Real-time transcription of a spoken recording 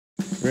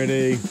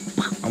Ready?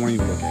 I want you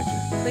to look at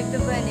you. Click the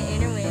button to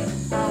enter win.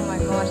 Oh my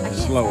gosh, I can't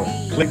Slower.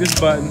 see. Click this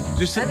button.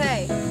 Just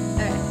Okay.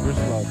 real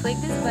slow. Click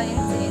this button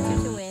to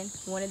enter to win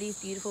one of these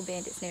beautiful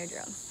Bandit snare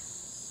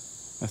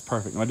drums. That's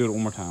perfect. I'll do it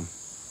one more time.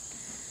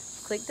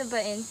 Click the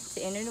button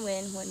to enter to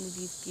win one of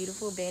these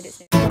beautiful Bandit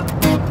snare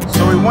drums.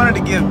 So we wanted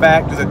to give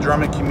back to the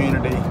drumming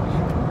community,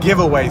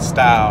 giveaway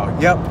style.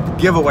 Yep,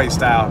 giveaway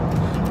style.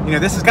 You know,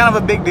 this is kind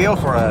of a big deal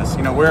for us.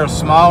 You know, we're a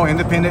small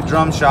independent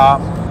drum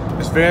shop.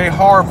 It's very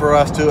hard for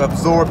us to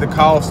absorb the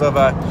cost of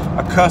a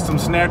custom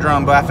snare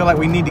drum, but I feel like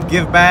we need to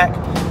give back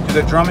to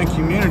the drumming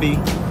community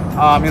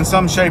in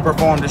some shape or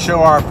form to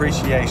show our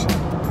appreciation.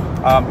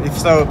 If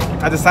so,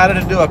 I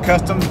decided to do a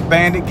custom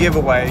Bandit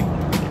giveaway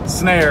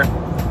snare.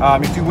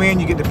 If you win,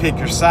 you get to pick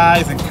your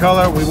size and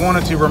color. We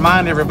wanted to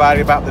remind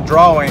everybody about the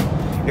drawing.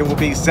 It will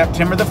be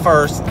September the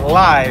 1st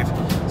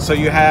live, so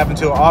you have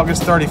until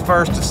August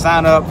 31st to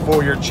sign up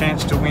for your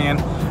chance to win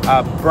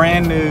a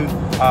brand new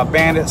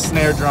Bandit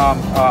snare drum,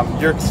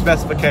 your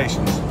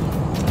specifications.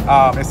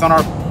 It's on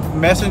our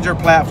messenger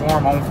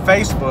platform on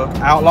Facebook,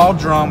 Outlaw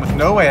Drum with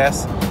no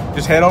S.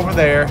 Just head over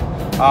there.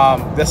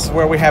 This is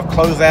where we have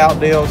closeout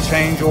deals,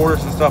 change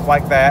orders and stuff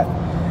like that.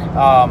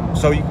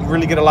 So you can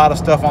really get a lot of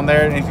stuff on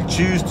there, and if you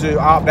choose to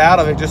opt out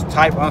of it, just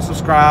type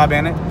unsubscribe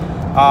in it.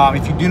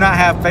 If you do not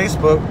have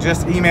Facebook,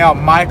 just email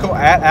Michael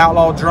at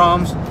Outlaw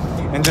Drums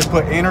and just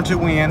put enter to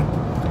win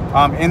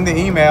in the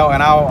email,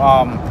 and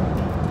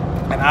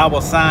I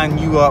will sign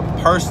you up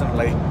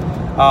personally.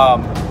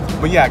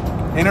 But yeah,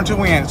 enter to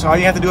win. So all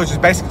you have to do is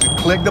just basically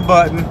click the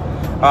button.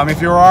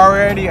 If you're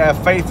already a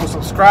faithful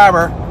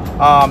subscriber,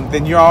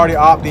 then you're already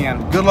opted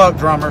in. Good luck,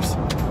 drummers.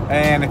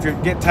 And if you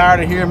get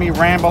tired of hearing me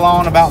ramble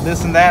on about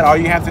this and that, all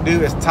you have to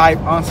do is type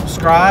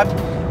unsubscribe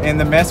in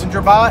the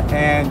messenger bot,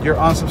 and you're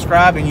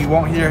unsubscribed, and you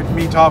won't hear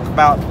me talk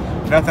about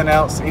nothing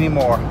else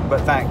anymore.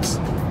 But thanks.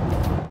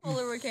 Pull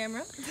over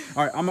camera.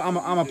 All right, I'm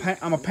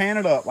gonna pan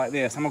it up like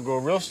this. I'm gonna go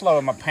real slow.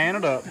 I'm gonna pan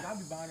it up,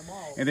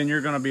 and then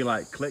you're gonna be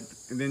like click.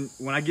 And then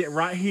when I get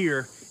right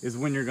here is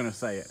when you're gonna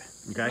say it.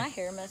 Okay? My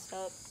hair messed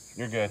up.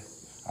 You're good.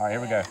 All right,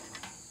 here we go.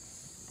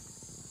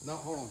 No,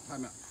 hold on,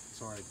 time out.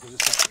 Sorry,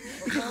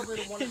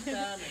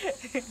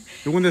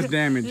 The one that's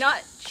damaged.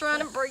 Not trying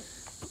to break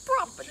the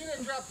property. She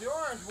didn't drop the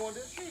orange one,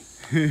 did she?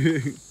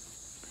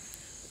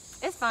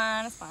 It's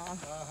fine, it's fine.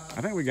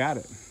 I think we got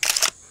it.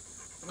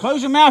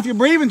 Close your mouth, you're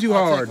breathing too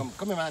hard. Come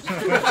here, man.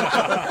 Panting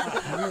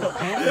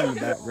in the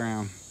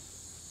background.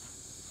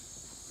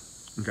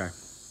 Okay.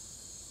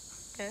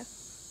 Okay.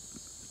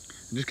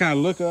 Just kind of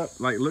look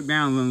up, like look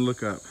down and then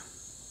look up.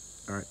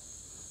 All right.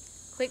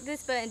 Click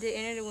this button to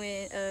enter to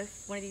win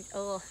one of these.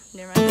 Oh,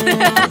 never mind.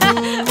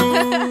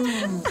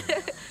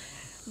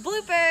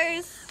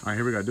 Bloopers. All right,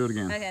 here we go. Do it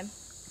again. Okay.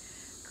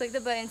 Click the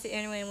button to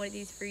enter win one of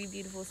these free,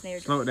 beautiful snare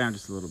drums. Slow it down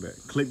just a little bit.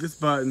 Click this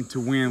button to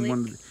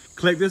win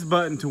Click this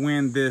button to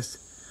win this.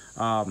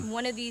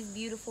 One of these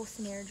beautiful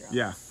snare drums.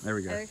 Yeah, there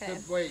we go. Okay.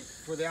 Wait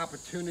for the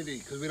opportunity,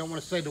 because we don't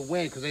want to say to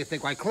win, because they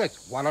think I clicked.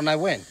 Why don't I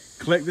win?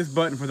 Click this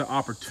button for the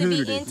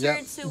opportunity. To be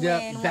entered to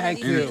win one of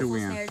these beautiful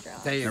snare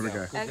drums. There we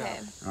go. Okay.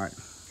 All right.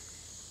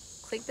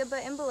 Click the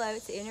button below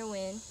to enter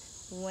win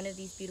one of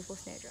these beautiful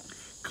snare drums.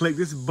 Click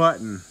this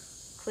button.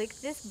 Click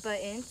this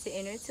button to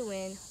enter to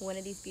win one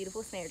of these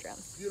beautiful snare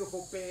drums.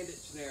 Beautiful Bandit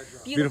snare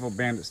drum. Beautiful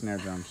Bandit snare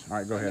drums. All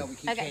right, go ahead. We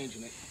keep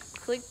changing it.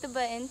 Click the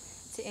button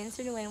to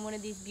enter to win one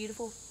of these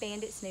beautiful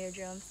Bandit snare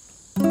drums.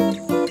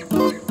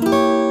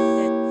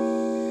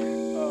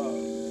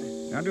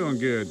 Y'all doing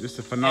good. Just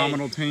a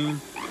phenomenal team.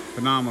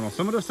 Phenomenal.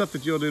 Some of the stuff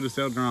that you'll do to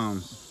sell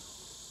drums.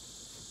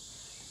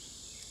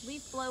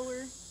 Leaf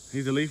blower.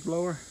 He's a leaf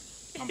blower?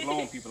 I'm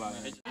blowing people out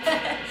of here.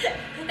 That's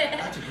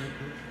a great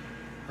picture.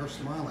 Her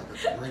smile like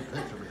that's a great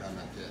picture behind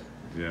that kid.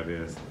 Yeah, it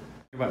is.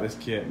 Think about this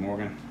kit,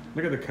 Morgan.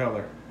 Look at the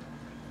color.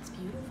 It's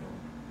beautiful.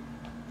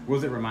 What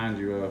does it remind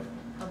you of?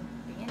 A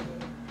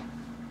bandit.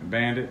 A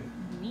bandit?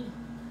 Me.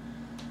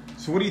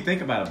 So what do you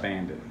think about a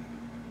bandit?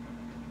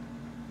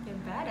 They're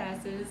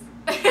badasses.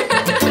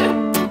 That's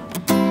right.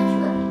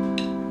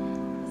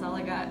 That's all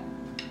I got.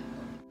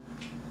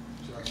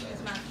 She likes that.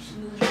 It's my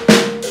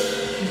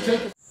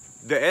movie.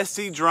 The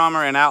SC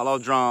Drummer and Outlaw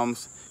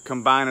Drums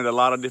combined a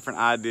lot of different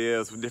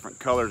ideas with different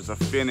colors of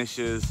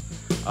finishes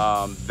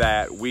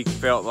that we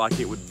felt like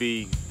it would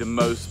be the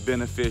most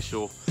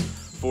beneficial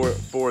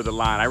for the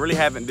line. I really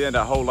haven't done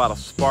a whole lot of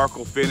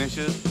sparkle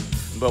finishes,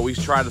 but we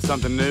tried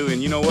something new,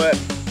 and you know what?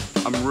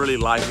 I'm really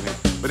liking it.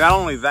 But not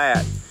only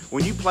that,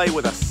 when you play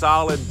with a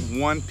solid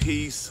one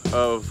piece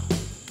of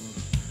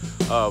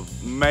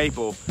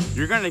maple,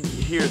 you're gonna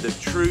hear the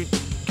true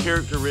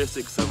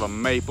characteristics of a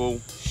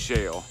maple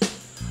shell.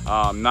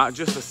 Not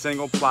just a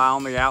single ply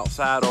on the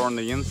outside or on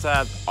the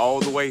inside, all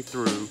the way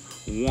through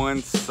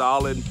one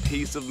solid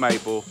piece of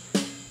maple.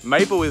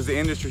 Maple is the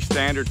industry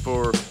standard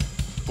for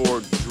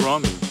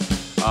drumming.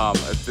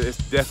 It's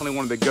definitely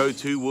one of the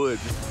go-to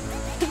woods.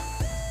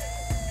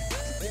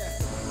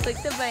 Click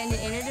the button to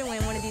enter to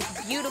win one of these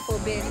beautiful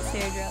Bandit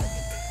snare drums.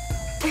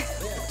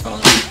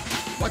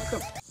 What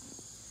the?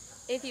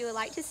 If you would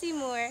like to see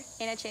more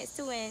and a chance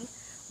to win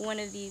one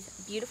of these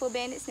beautiful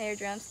Bandit snare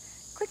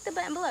drums, click the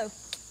button below.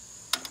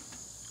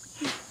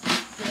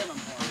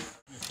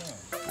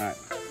 Alright.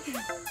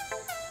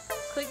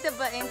 Click the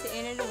button to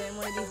enter to win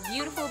one of these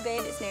beautiful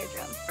Bandit snare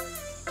drums.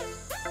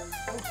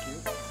 So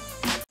cute.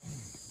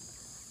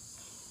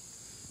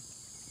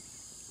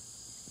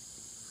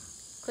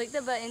 Click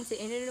the button to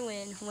enter to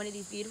win one of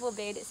these beautiful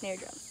Bandit snare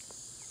drums.